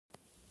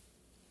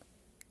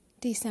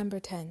December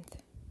 10th,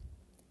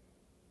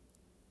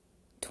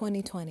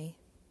 2020.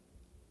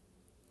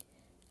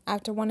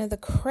 After one of the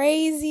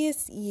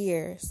craziest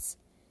years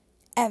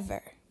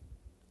ever,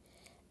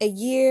 a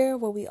year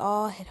where we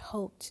all had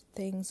hoped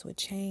things would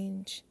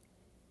change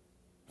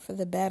for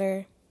the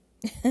better.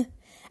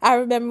 I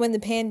remember when the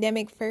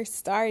pandemic first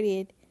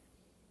started,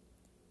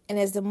 and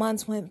as the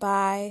months went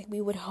by, we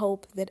would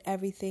hope that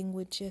everything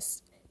would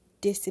just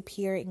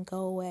disappear and go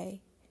away.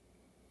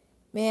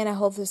 Man, I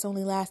hope this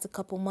only lasts a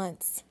couple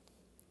months.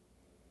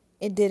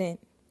 It didn't.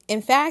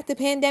 In fact, the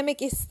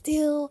pandemic is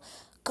still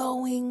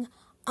going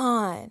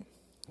on.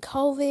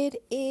 COVID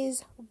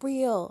is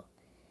real.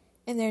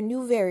 And there are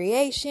new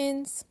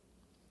variations.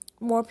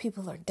 More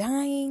people are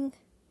dying.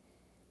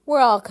 We're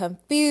all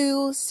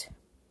confused.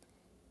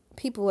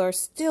 People are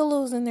still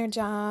losing their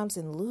jobs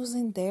and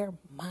losing their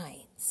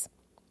minds.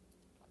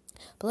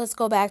 But let's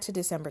go back to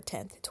December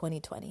 10th,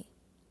 2020.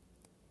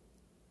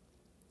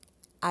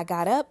 I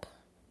got up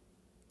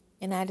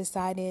and I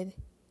decided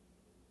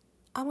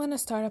I'm going to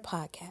start a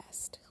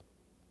podcast.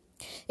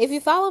 If you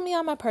follow me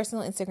on my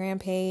personal Instagram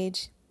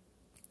page,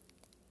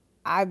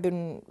 I've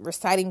been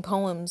reciting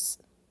poems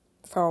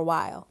for a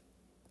while.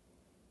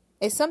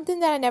 It's something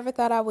that I never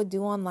thought I would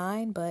do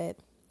online, but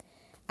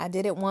I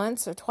did it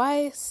once or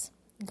twice.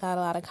 Got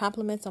a lot of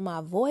compliments on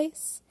my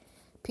voice.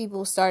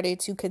 People started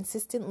to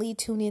consistently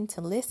tune in to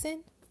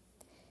listen.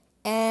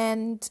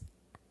 And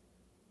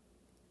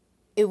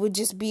it would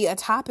just be a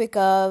topic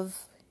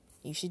of,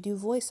 you should do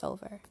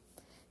voiceover.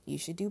 You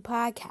should do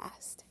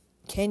podcast.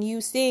 Can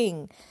you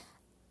sing?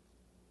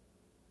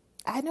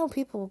 I know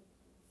people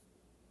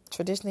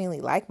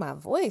traditionally like my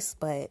voice,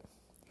 but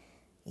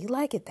you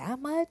like it that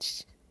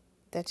much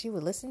that you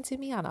would listen to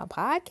me on a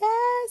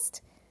podcast?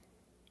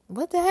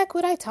 What the heck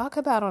would I talk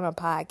about on a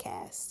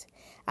podcast?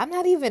 I'm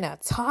not even a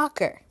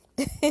talker.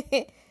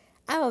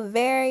 I'm a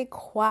very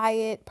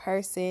quiet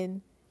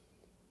person.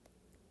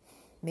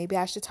 Maybe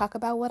I should talk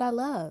about what I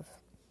love.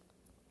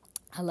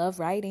 I love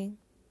writing.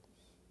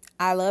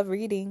 I love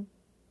reading.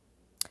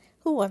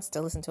 Who wants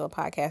to listen to a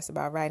podcast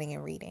about writing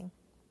and reading?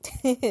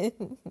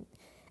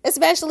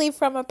 Especially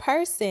from a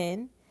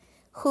person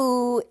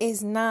who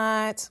is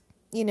not,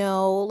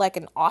 like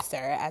an author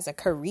as a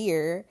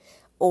career,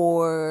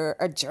 or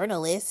a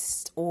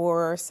journalist,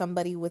 or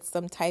somebody with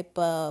some type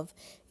of,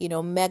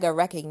 mega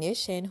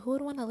recognition. Who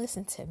would want to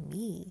listen to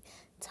me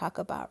talk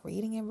about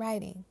reading and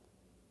writing?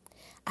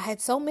 I had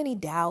so many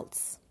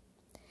doubts.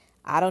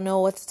 I don't know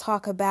what to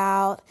talk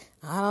about.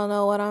 I don't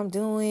know what I'm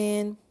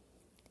doing.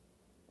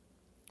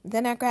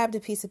 Then I grabbed a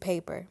piece of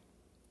paper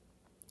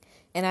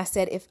and I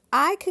said, if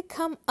I could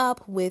come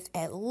up with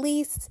at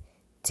least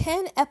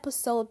 10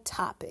 episode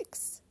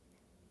topics,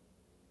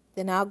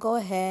 then I'll go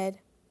ahead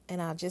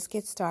and I'll just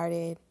get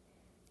started,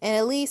 and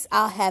at least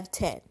I'll have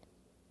 10.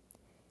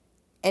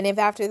 And if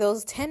after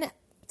those 10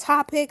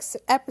 topics,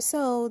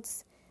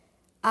 episodes,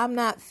 I'm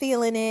not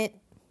feeling it,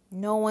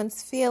 no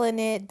one's feeling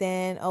it,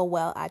 then, oh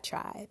well, I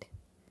tried.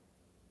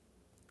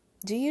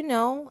 Do you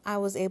know I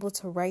was able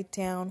to write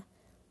down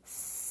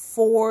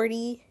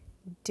 40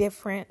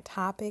 different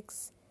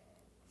topics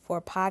for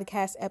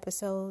podcast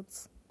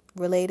episodes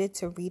related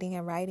to reading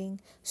and writing,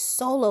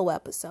 solo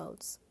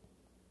episodes?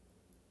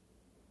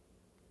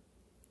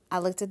 I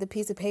looked at the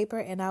piece of paper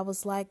and I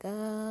was like,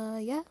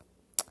 yeah,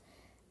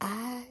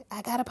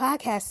 I got a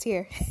podcast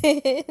here.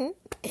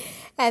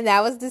 And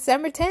that was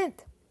December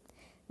 10th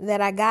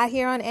that I got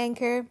here on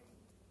Anchor.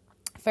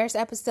 First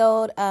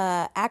episode,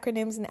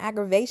 acronyms and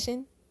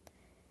aggravation.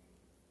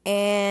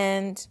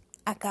 And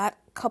I got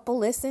a couple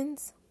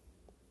listens.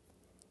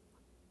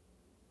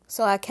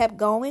 So I kept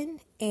going,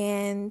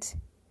 and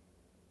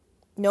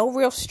no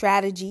real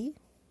strategy,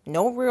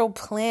 no real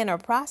plan or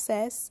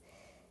process.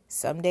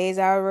 Some days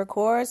I would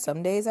record,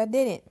 some days I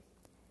didn't.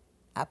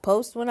 I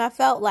post when I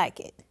felt like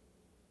it.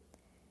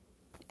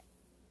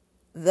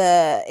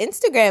 The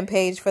Instagram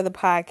page for the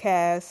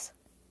podcast,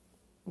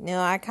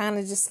 I kind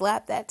of just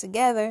slapped that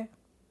together.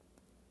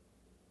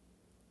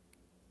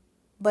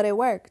 But it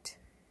worked.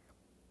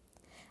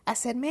 I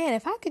said, man,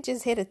 if I could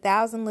just hit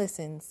 1,000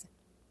 listens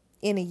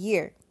in a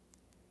year,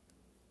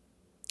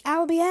 I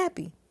would be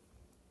happy.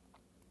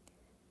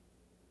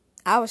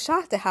 I was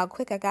shocked at how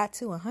quick I got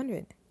to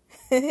 100.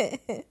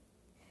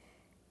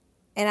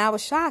 And I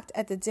was shocked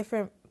at the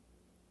different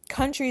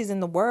countries in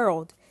the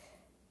world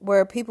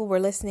where people were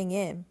listening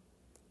in.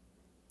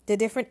 The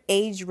different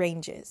age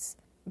ranges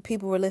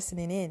people were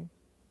listening in.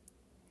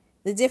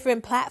 The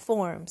different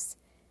platforms,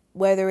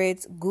 whether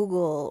it's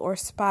Google or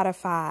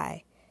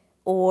Spotify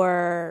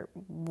or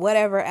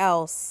whatever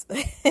else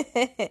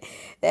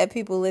that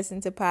people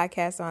listen to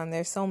podcasts on.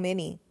 There's so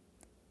many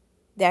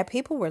that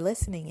people were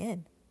listening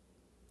in.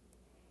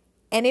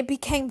 And it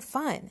became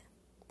fun.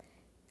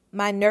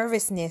 My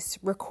nervousness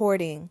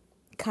recording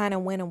kind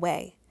of went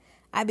away.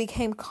 I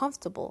became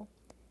comfortable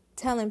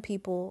telling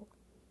people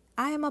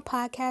I am a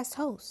podcast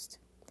host.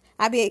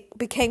 I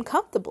became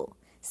comfortable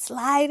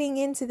sliding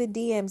into the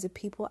DMs of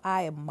people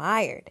I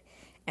admired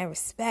and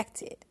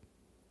respected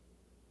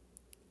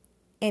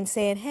and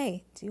saying,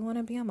 hey, do you want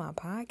to be on my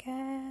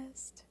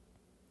podcast?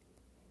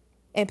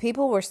 And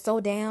people were so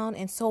down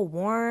and so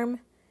warm,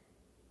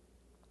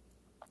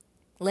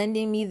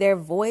 lending me their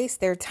voice,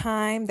 their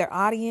time, their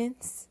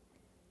audience.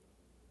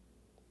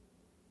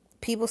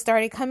 People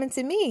started coming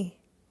to me.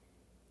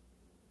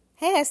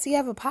 Hey, I see you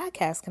have a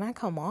podcast. Can I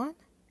come on?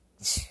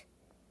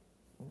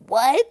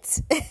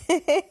 What?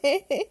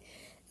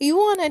 You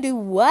want to do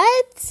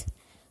what?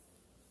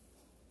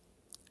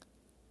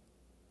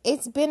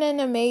 It's been an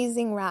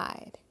amazing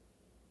ride.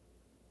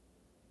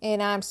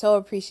 And I'm so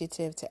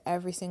appreciative to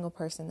every single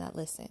person that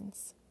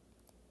listens.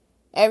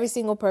 Every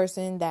single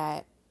person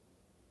that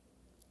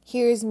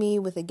hears me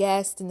with a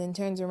guest and then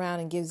turns around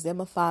and gives them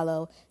a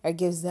follow or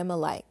gives them a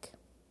like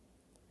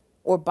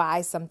or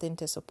buys something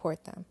to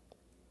support them.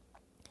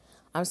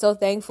 I'm so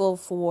thankful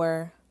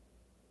for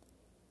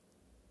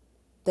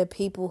the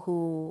people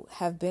who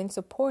have been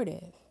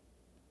supportive,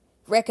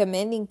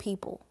 recommending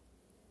people.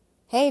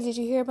 Hey, did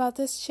you hear about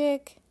this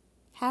chick?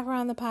 Have her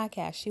on the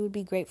podcast. She would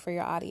be great for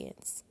your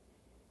audience.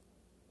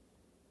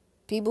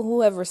 People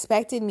who have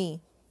respected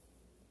me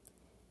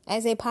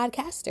as a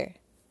podcaster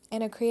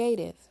and a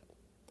creative.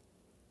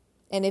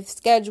 And if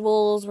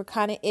schedules were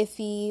kind of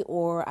iffy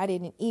or I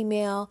didn't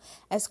email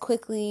as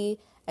quickly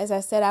as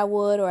I said I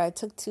would or I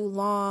took too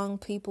long,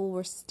 people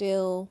were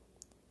still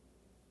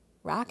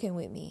rocking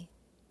with me.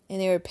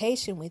 And they were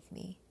patient with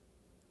me.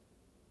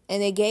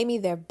 And they gave me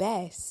their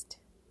best.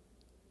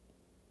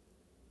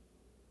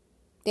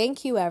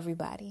 Thank you,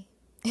 everybody.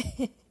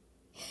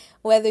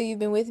 Whether you've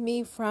been with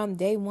me from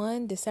day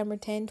one, December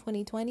 10,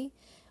 2020,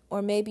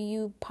 or maybe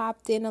you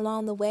popped in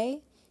along the way,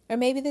 or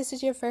maybe this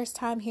is your first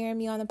time hearing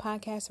me on the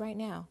podcast right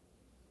now.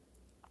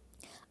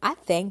 I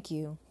thank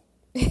you.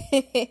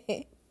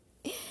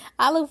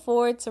 I look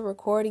forward to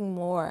recording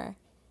more,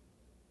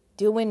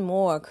 doing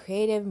more,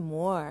 creative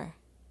more.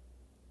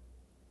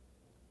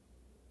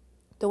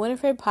 The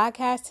Winifred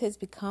podcast has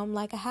become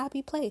like a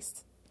happy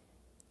place,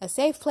 a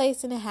safe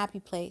place and a happy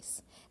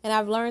place. And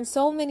I've learned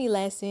so many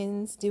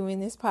lessons doing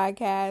this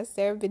podcast.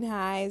 There have been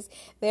highs,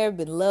 there have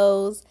been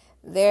lows,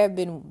 there have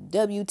been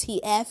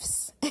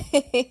WTFs.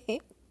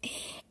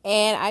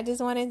 And I just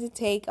wanted to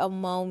take a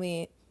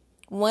moment,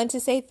 one,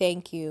 to say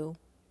thank you.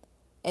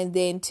 And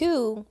then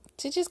two,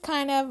 to just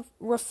kind of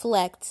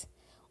reflect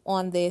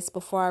on this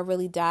before I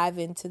really dive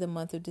into the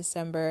month of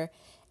December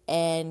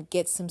and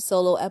get some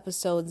solo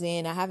episodes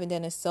in. I haven't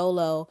done a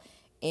solo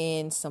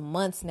in some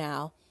months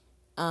now.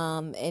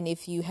 And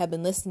if you have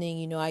been listening,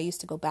 you know I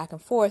used to go back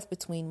and forth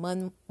between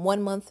 1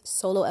 month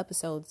solo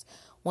episodes,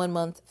 1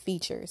 month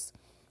features.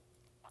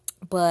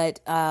 But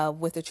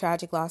with the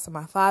tragic loss of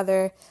my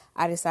father,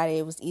 I decided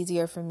it was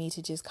easier for me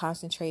to just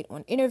concentrate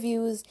on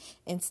interviews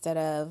instead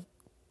of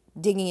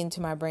digging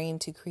into my brain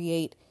to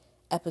create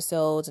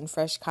episodes and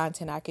fresh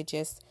content. I could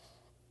just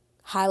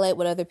highlight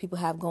what other people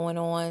have going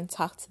on,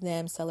 talk to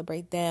them,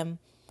 celebrate them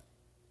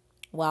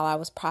while I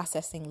was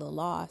processing the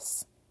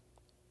loss.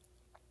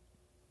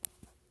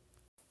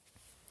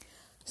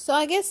 So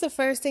I guess the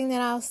first thing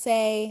that I'll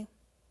say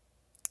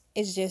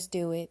is just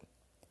do it.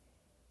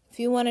 If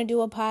you want to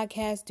do a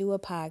podcast, do a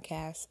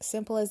podcast.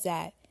 Simple as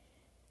that.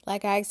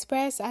 Like I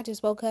expressed, I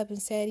just woke up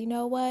and said, you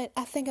know what?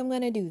 I think I'm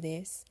going to do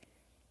this.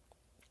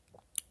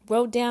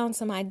 Wrote down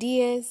some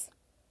ideas,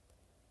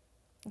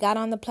 got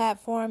on the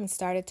platform and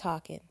started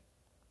talking.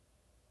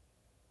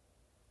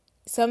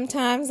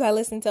 Sometimes I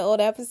listen to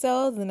old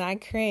episodes and I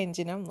cringe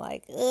and I'm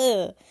like,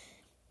 ugh.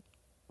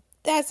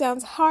 That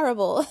sounds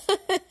horrible.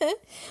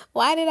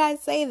 Why did I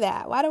say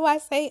that? Why do I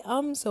say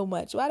so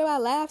much? Why do I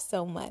laugh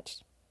so much?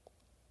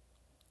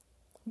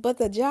 But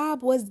the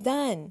job was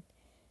done.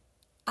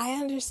 I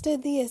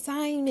understood the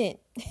assignment.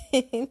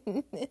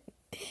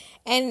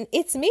 And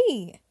it's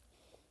me.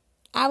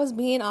 I was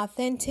being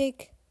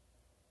authentic.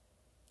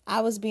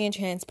 I was being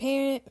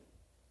transparent.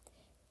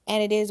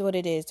 And it is what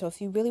it is. So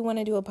if you really want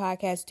to do a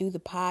podcast, do the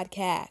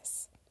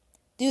podcast.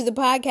 Do the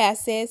podcast,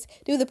 sis.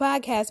 Do the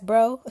podcast,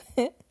 bro.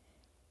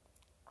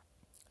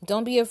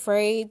 Don't be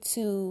afraid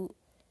to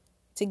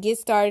get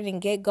started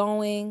and get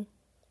going.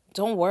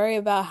 Don't worry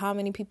about how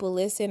many people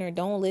listen or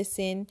don't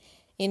listen.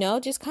 You know,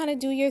 just kind of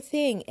do your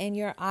thing and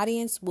your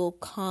audience will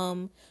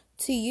come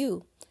to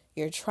you.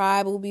 Your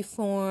tribe will be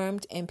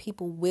formed and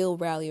people will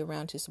rally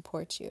around to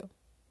support you.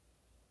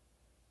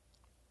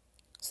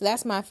 So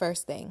that's my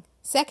first thing.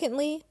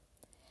 Secondly,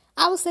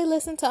 I would say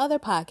listen to other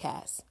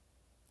podcasts.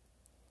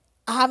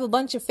 I have a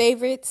bunch of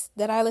favorites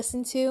that I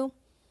listen to.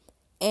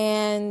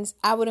 And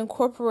I would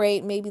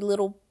incorporate maybe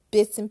little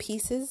bits and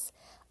pieces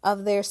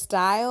of their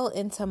style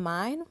into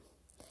mine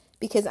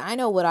because I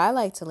know what I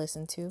like to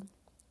listen to.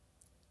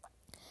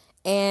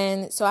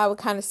 And so I would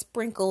kind of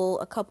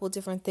sprinkle a couple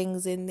different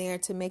things in there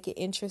to make it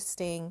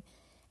interesting.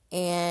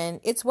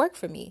 And it's worked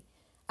for me.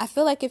 I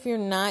feel like if you're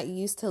not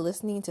used to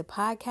listening to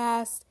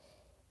podcasts,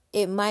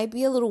 it might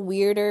be a little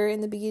weirder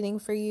in the beginning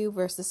for you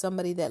versus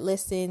somebody that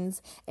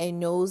listens and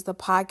knows the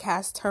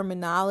podcast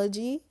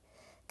terminology,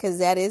 because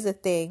that is a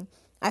thing.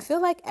 I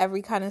feel like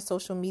every kind of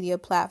social media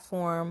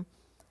platform,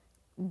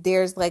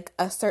 there's like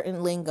a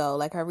certain lingo.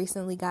 Like I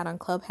recently got on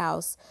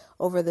Clubhouse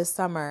over the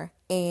summer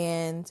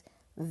and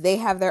they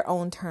have their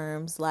own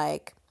terms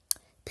like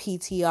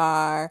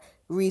PTR,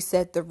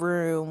 reset the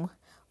room,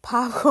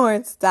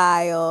 popcorn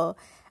style.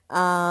 There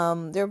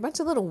are a bunch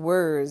of little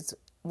words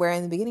where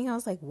in the beginning I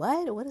was like,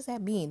 what? What does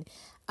that mean?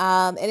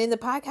 And in the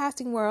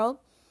podcasting world,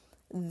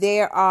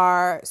 there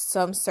are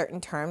some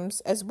certain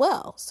terms as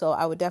well. So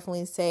I would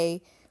definitely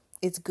say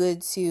it's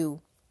good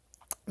to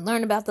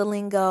learn about the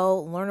lingo,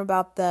 learn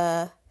about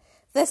the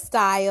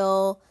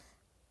style.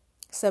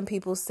 Some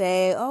people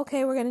say,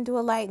 okay, we're going to do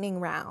a lightning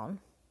round.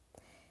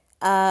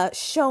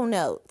 Show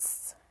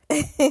notes.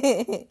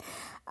 There's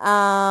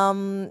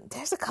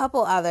a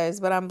couple others,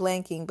 but I'm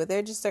blanking. But there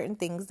are just certain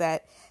things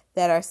that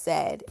are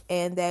said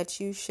and that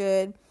you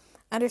should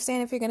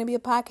understand if you're going to be a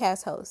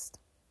podcast host.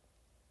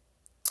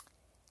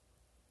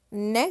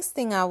 Next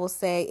thing I will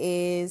say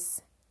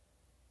is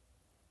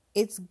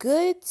it's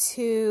good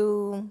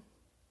to,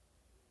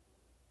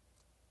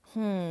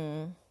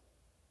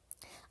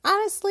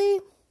 honestly,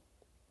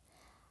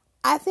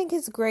 I think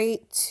it's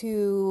great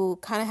to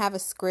kind of have a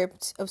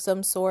script of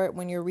some sort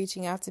when you're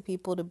reaching out to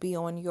people to be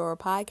on your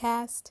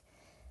podcast.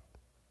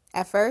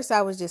 At first,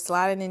 I was just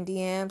sliding in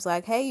DMs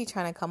like, hey, you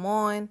trying to come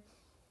on?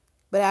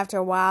 But after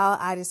a while,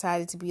 I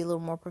decided to be a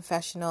little more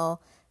professional,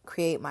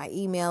 create my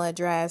email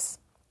address,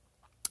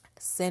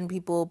 send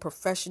people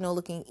professional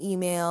looking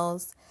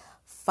emails,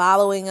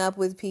 following up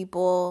with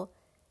people.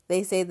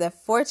 They say the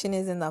fortune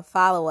is in the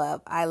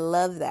follow-up. I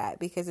love that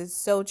because it's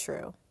so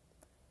true.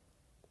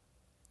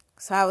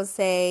 So I would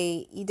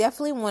say you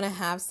definitely want to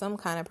have some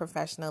kind of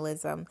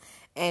professionalism.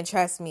 And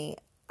trust me,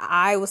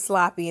 I was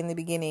sloppy in the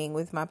beginning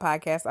with my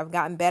podcast. I've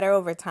gotten better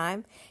over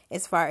time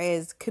as far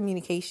as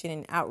communication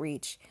and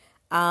outreach.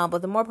 But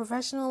the more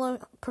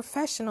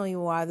professional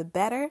you are, the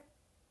better.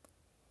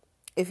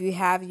 If you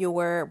have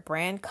your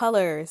brand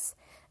colors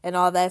and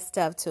all that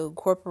stuff to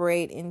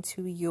incorporate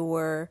into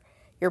your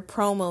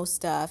promo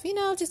stuff,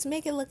 just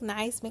make it look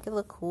nice, make it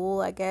look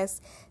cool. I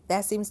guess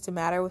that seems to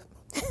matter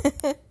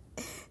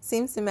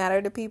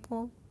to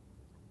people.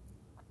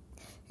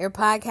 Your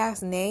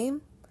podcast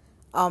name.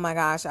 Oh my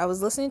gosh. I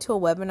was listening to a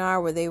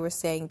webinar where they were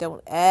saying,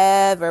 don't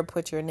ever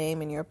put your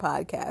name in your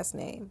podcast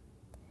name.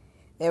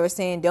 They were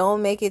saying,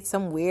 don't make it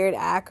some weird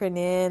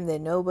acronym that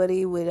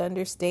nobody would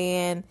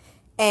understand.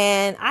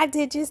 And I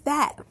did just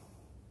that.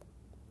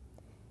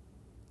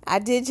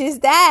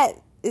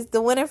 It's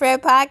the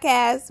Winifred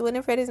podcast.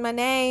 Winifred is my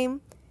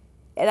name.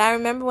 And I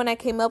remember when I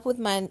came up with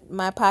my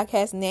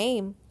podcast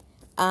name,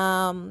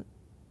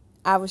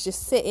 I was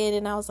just sitting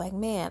and I was like,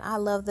 man, I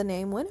love the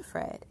name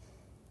Winifred.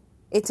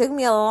 It took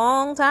me a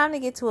long time to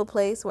get to a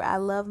place where I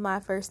love my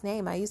first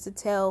name. I used to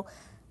tell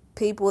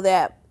people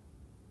that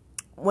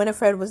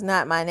Winifred was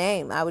not my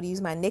name. I would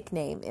use my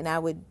nickname and I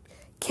would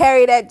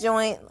carry that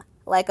joint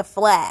like a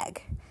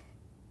flag.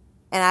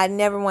 And I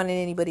never wanted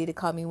anybody to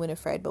call me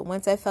Winifred. But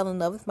once I fell in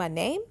love with my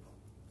name,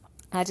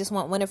 I just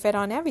want Winifred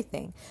on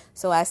everything.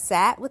 So I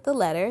sat with the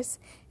letters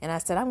and I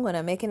said, I'm going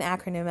to make an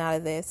acronym out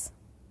of this.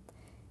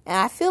 And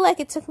I feel like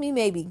it took me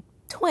maybe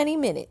 20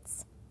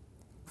 minutes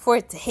for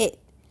it to hit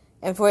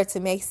and for it to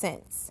make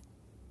sense.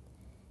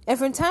 And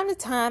from time to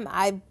time,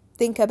 I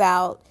think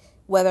about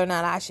whether or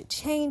not I should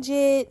change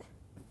it,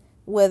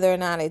 whether or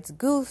not it's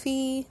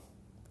goofy.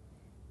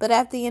 But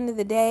at the end of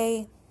the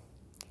day,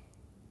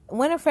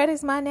 Winifred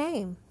is my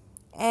name.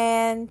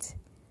 And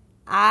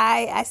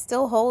I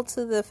still hold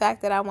to the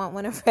fact that I want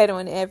Winifred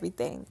on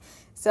everything.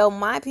 So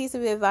my piece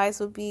of advice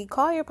would be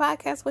call your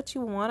podcast what you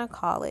want to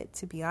call it.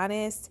 To be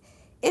honest,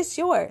 it's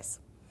yours.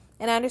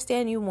 And I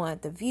understand you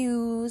want the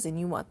views and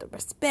you want the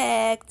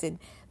respect and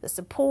the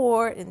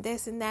support and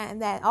this and that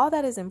and that. All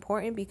that is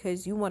important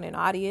because you want an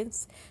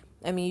audience.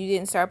 I mean, you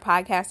didn't start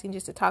podcasting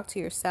just to talk to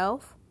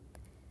yourself.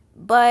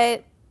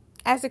 But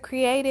as a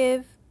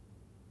creative,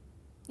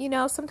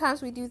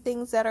 sometimes we do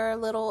things that are a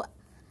little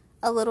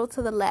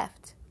to the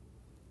left.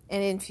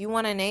 And if you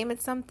want to name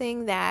it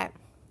something that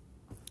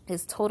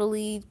is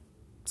totally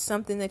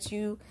something that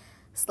you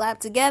slap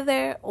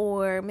together,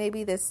 or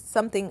maybe there's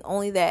something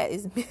only that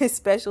is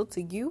special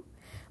to you,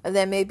 or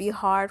that may be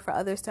hard for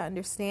others to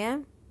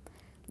understand,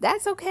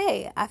 that's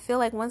okay. I feel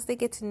like once they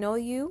get to know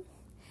you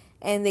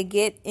and they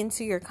get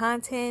into your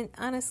content,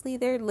 honestly,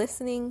 they're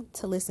listening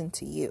to listen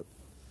to you.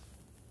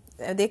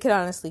 They could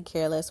honestly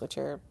care less what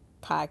your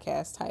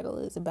podcast title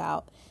is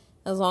about,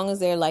 as long as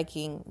they're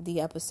liking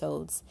the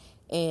episodes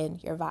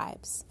and your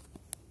vibes.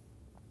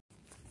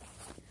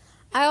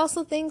 I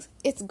also think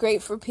it's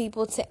great for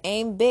people to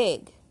aim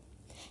big.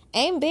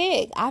 Aim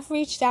big. I've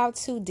reached out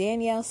to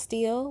Danielle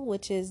Steele,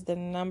 which is the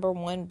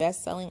 #1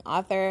 best-selling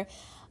author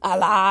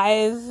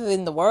alive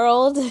in the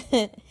world.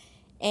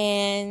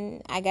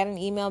 And I got an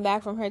email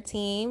back from her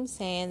team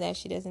saying that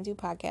she doesn't do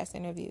podcast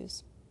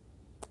interviews.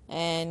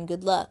 And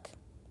good luck.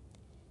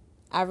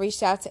 I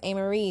reached out to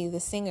Marie, the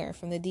singer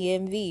from the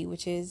DMV,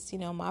 which is,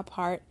 my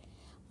part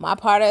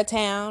of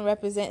town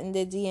representing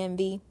the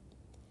DMV.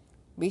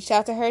 Reached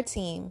out to her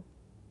team.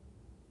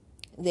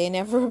 They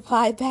never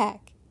replied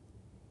back.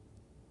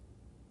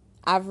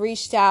 I've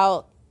reached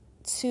out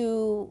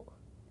to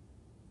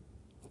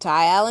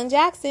Ty Allen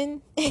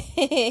Jackson.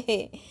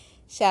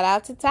 Shout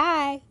out to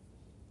Ty.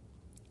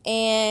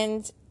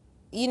 And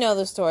you know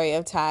the story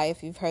of Ty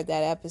if you've heard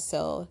that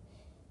episode.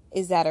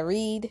 Is that a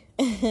read?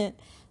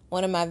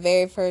 One of my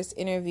very first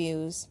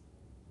interviews.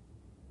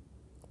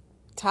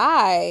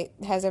 Ty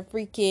has a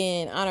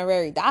freaking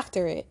honorary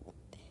doctorate.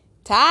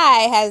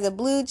 Ty has a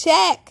blue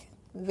check,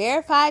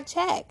 verified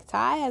check.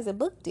 Ty has a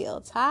book deal.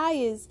 Ty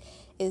is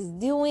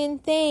doing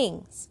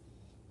things.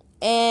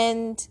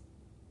 And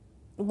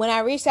when I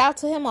reached out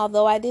to him,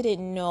 although I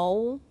didn't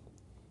know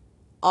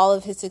all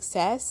of his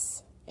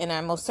success, and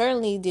I most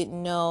certainly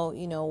didn't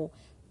know,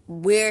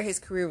 where his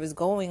career was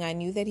going, I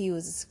knew that he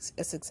was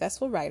a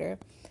successful writer.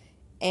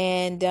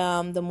 And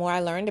the more I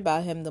learned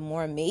about him, the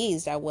more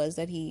amazed I was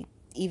that he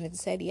even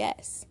said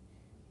yes.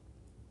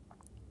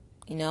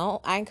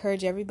 I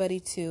encourage everybody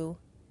to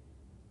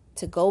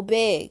go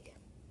big.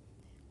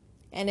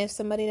 And if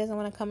somebody doesn't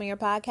want to come on your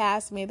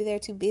podcast, maybe they're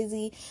too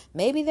busy,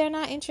 maybe they're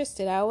not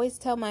interested. I always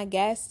tell my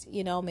guests,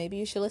 maybe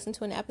you should listen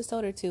to an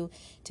episode or two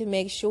to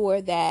make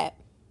sure that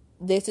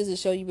this is a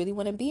show you really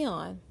want to be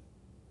on.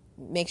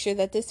 Make sure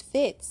that this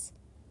fits.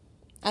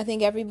 I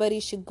think everybody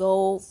should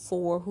go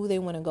for who they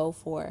want to go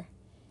for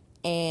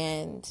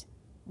and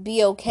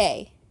be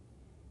okay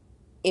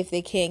if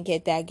they can't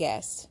get that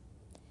guest.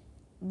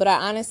 But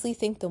I honestly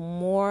think the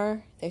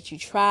more that you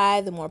try,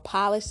 the more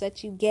polish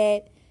that you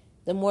get,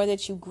 the more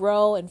that you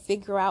grow and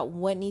figure out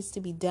what needs to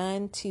be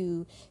done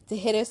to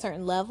hit a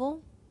certain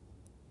level,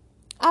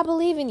 I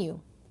believe in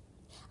you.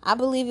 I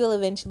believe you'll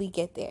eventually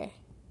get there.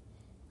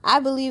 I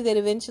believe that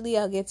eventually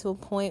I'll get to a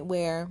point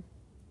where,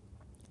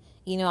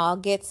 I'll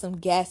get some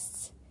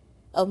guests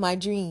of my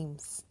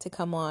dreams to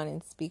come on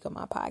and speak on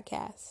my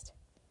podcast.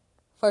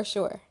 For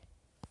sure.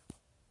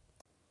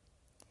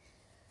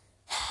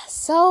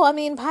 So,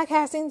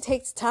 podcasting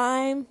takes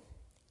time.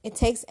 It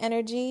takes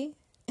energy.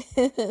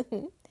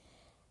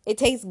 It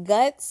takes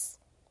guts.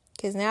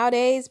 Because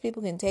nowadays,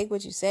 people can take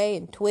what you say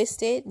and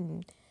twist it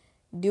and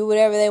do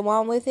whatever they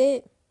want with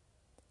it.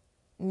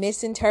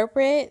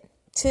 Misinterpret.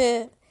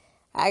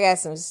 I got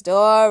some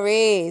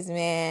stories,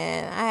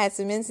 man. I had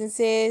some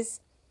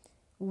instances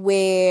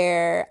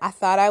where I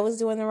thought I was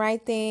doing the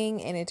right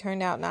thing and it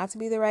turned out not to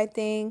be the right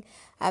thing.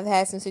 I've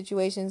had some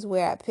situations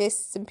where I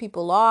pissed some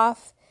people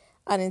off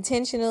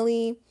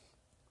unintentionally.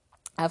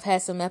 I've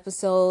had some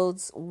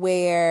episodes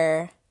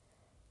where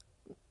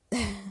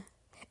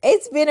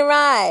it's been a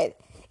ride.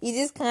 You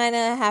just kind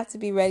of have to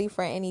be ready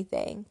for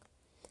anything.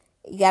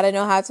 You got to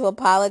know how to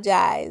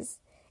apologize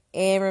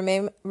and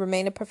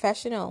remain a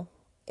professional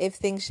if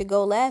things should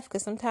go left,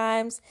 because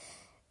sometimes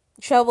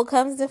trouble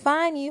comes to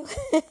find you.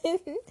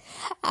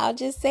 I'll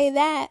just say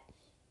that.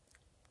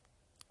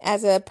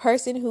 As a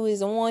person who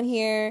is on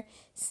here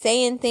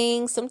saying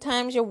things,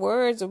 sometimes your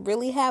words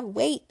really have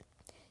weight.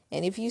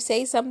 And if you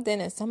say something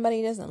that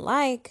somebody doesn't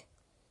like,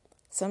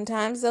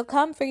 sometimes they'll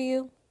come for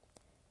you.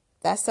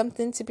 That's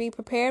something to be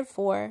prepared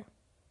for,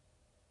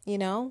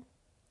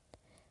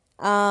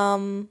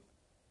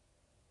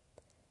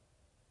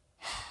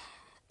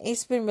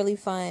 It's been really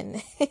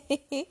fun.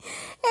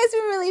 It's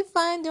been really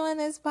fun doing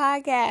this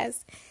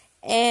podcast.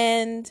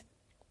 And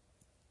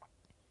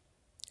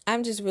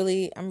I'm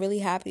really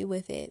happy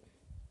with it.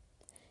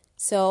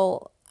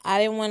 So I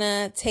didn't want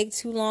to take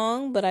too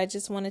long, but I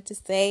just wanted to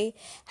say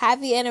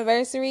happy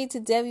anniversary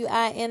to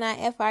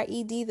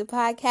WINIFRED, the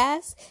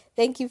podcast.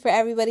 Thank you for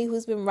everybody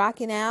who's been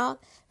rocking out,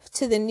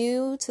 to the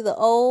new, to the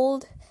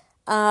old,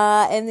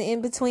 and the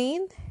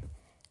in-between.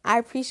 I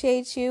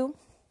appreciate you.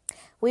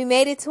 We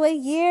made it to a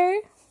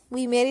year.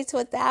 We made it to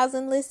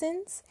 1,000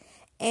 listens,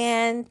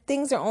 and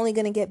things are only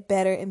going to get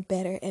better and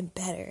better and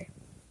better.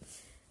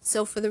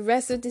 So for the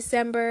rest of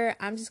December,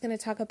 I'm just going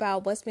to talk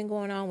about what's been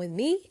going on with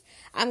me.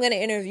 I'm going to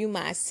interview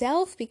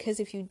myself, because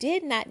if you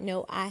did not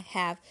know, I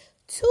have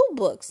 2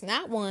 books,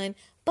 not one,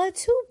 but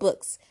 2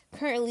 books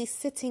currently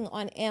sitting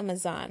on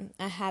Amazon.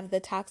 I have the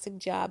Toxic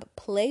Job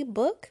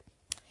Playbook.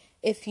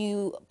 If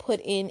you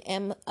put in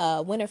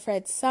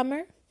Winifred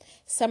Summer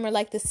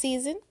like the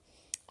season,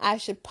 I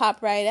should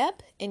pop right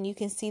up and you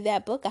can see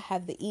that book. I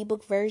have the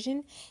ebook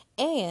version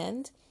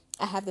and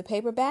I have the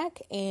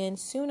paperback, and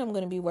soon I'm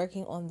going to be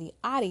working on the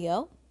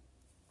audio.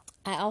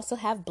 I also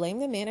have Blame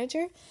the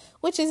Manager,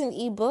 which is an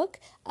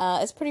ebook.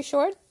 It's pretty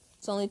short.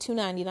 It's only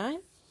 $2.99.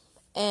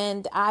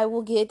 And I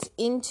will get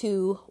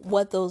into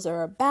what those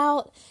are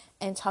about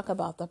and talk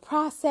about the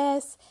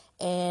process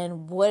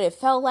and what it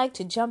felt like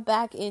to jump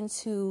back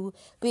into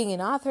being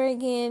an author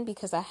again,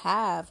 because I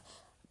have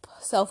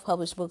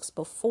self-published books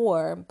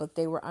before, but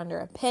they were under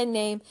a pen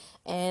name,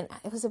 and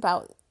it was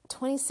about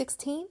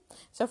 2016.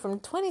 So from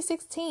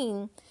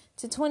 2016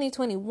 to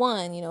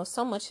 2021,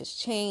 so much has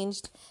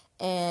changed,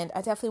 and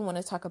I definitely want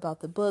to talk about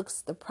the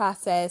books, the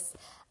process,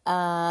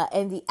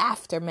 and the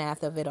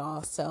aftermath of it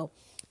all. So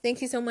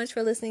thank you so much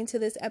for listening to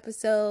this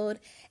episode.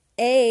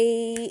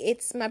 Hey,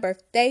 it's my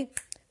birthday.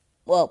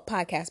 Well,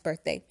 podcast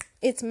birthday.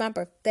 It's my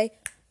birthday.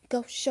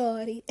 Go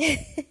shorty.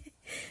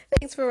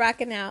 Thanks for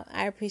rocking out.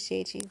 I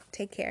appreciate you.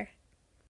 Take care.